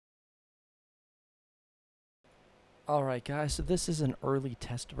Alright guys, so this is an early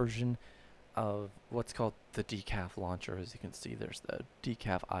test version of what's called the DecafLauncher. As you can see, there's the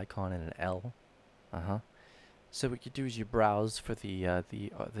decaf icon and an L. So what you do is you browse for the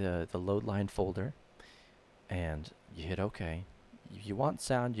load line folder, and you hit OK. If you want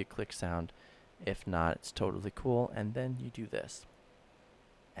sound, you click sound. If not, it's totally cool, and then you do this.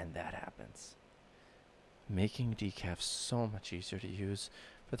 And that happens. Making decaf so much easier to use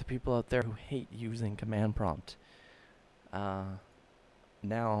for the people out there who hate using command prompt.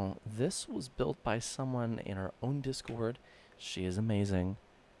 Now, this was built by someone in our own Discord. She is amazing.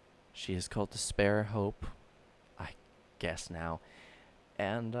 She is called Despair Hope, I guess now.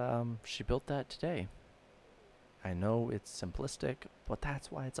 And she built that today. I know it's simplistic, but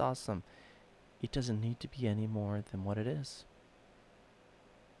that's why it's awesome. It doesn't need to be any more than what it is.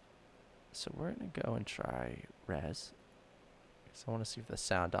 So we're going to go and try res. So I want to see if the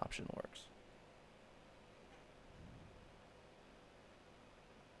sound option works.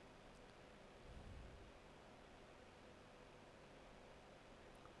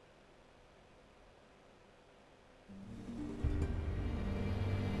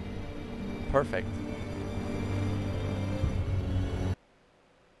 Perfect.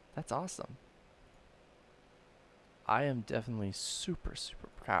 That's awesome. I am definitely super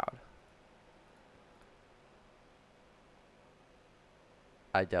proud.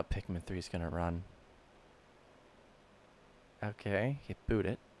 I doubt Pikmin 3 is gonna run. Okay, hit boot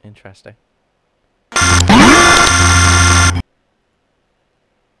it. Interesting.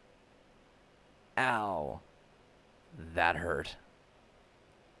 Ow. That hurt.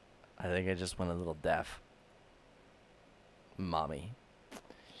 I think I just went a little deaf. Mommy.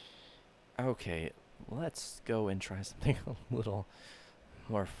 Okay, let's go and try something a little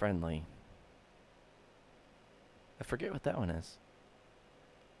more friendly. I forget what that one is.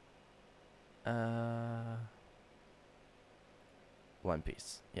 One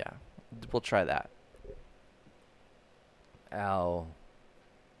Piece. Yeah, we'll try that. Ow.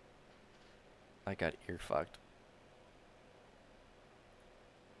 I got ear fucked.